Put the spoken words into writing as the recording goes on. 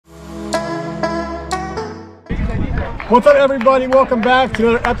What's up, everybody? Welcome back to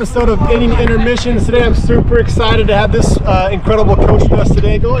another episode of Inning Intermissions. Today I'm super excited to have this incredible coach with us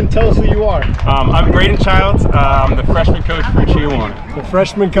today. Go ahead and tell us who you are. I'm Braden Childs. I'm the freshman coach for Chiawana. The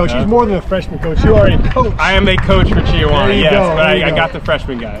freshman coach. He's more than a freshman coach. You are a coach. I am a coach for Chiawana, yes, go, but I got the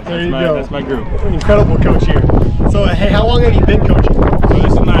freshman guys. There you go. That's my group. Incredible coach here. So, hey, how long have you been coaching? So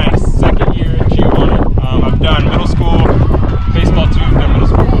this is my second year at Chiawana. I've done middle school baseball too, I've done middle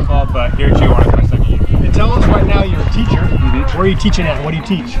school football, but here at Chiawana is my second year. And tell us right now, you're a teacher. Where are you teaching at? What do you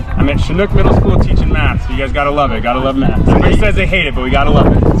teach? I'm at Chinook Middle School teaching math, so you guys gotta love it. Gotta love math. Everybody says they hate it, but we gotta love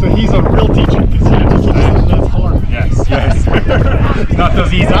it. So he's a real teacher because he teaches something that's hard. Yes, yes. Not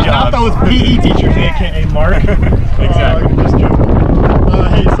those easy jobs. Not those PE teachers, aka Mark. Exactly. Just joking.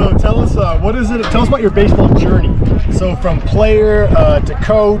 Hey, so tell us, what is it? Tell us about your baseball journey. So from player to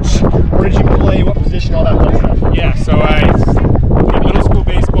coach, where did you play? What position? All that fun stuff. Yeah. So I did middle school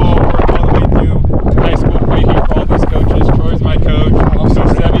baseball, worked all the way through high school. Played here for all these coaches. Troy's my coach. So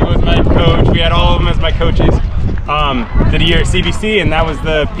Sebi was my coach. We had all of them as my coaches. Did a year at CBC, and that was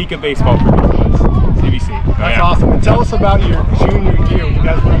the peak of baseball for me. Was CBC. That's awesome. And tell us about your junior year when you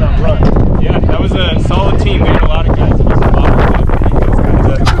guys went on that run. Yeah, that was a solid team. We had a lot of guys. It was a lot of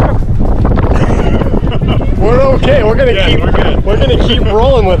We're okay. We're gonna keep. We're good. We're gonna keep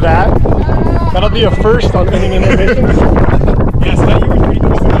rolling with that. That'll be a first on Inning Intermissions. Yes, that year was pretty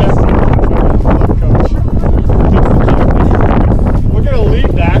cool. Coach. We're gonna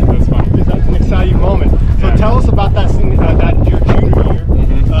leave that. That's fine. Because that's an exciting moment. So tell us about that your junior year.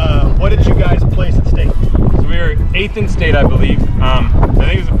 What did you guys place at state? So we were 8th in state, I believe. I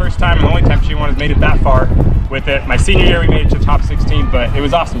think it was the first time and the only time Chiawana has made it that far with it. My senior year we made it to top 16, but it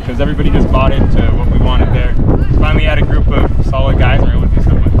was awesome because everybody just bought into what we wanted there. Finally had a group of solid guys and we were able to do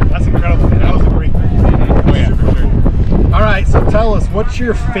something with it. That's incredible, man. That was a great group. Oh yeah, for sure. All right, so tell us, what's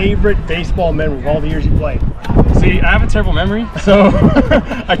your favorite baseball memory of all the years you played? See, I have a terrible memory, so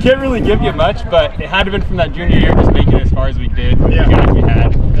I can't really give you much, but it had to have been from that junior year, just making it as far as we did with the guys we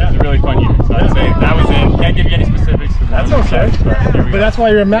had. It was a really fun year, so I'd say that was it. Can't give you any specifics. That's okay, but that's why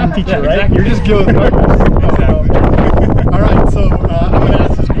you're a math teacher, right? Exactly. You're just good with numbers. Exactly. All right, so I'm going to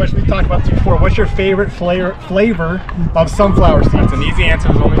ask this question. We talked about this before. What's your favorite flavor of sunflower seeds? That's an easy answer.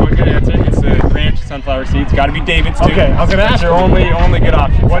 There's only one good answer. It's the ranch sunflower seeds. Got to be David's too. Okay, I was going to ask. They're only good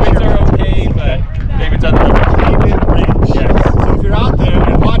options. What's are okay, but David's are the best. David Ranch. Yes. So if you're out there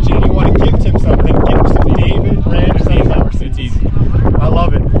and watching and you want to gift him something, give him some David Ranch sunflower seeds. It's easy. I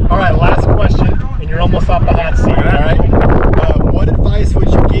love it. All right, last question, and you're almost off the hot seat. All right. What advice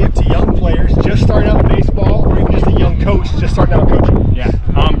would you give to young players just starting out in baseball, or even just a young coach just starting out coaching? Yeah.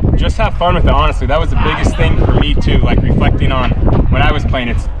 Just have fun with it. Honestly, that was the biggest thing for me too. Like reflecting on when I was playing,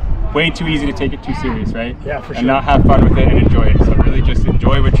 it's way too easy to take it too serious, right? Yeah, for sure. And not have fun with it and enjoy it. So really just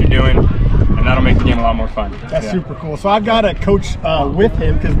enjoy what you're doing, and that'll make the game a lot more fun. That's super cool. So I've got to coach with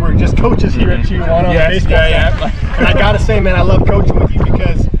him because we're just coaches here at Chiawana on the baseball side. And I got to say, man, I love coaching with you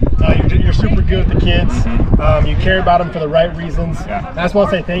because you're super good with the kids. You care about them for the right reasons. Yeah. And I just want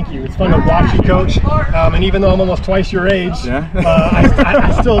to say thank you. It's fun to watch you coach. And even though I'm almost twice your age,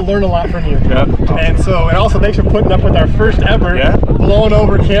 I still learn a lot from you. And also thanks for putting up with our first ever blown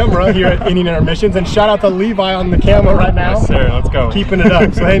over camera here at Inning Intermissions. And shout out to Levi on the camera right now. Yes, sir. Let's go. Keeping it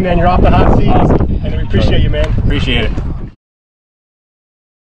up. So hey, man, you're off the hot seat. Awesome. And we appreciate you, man. Appreciate it.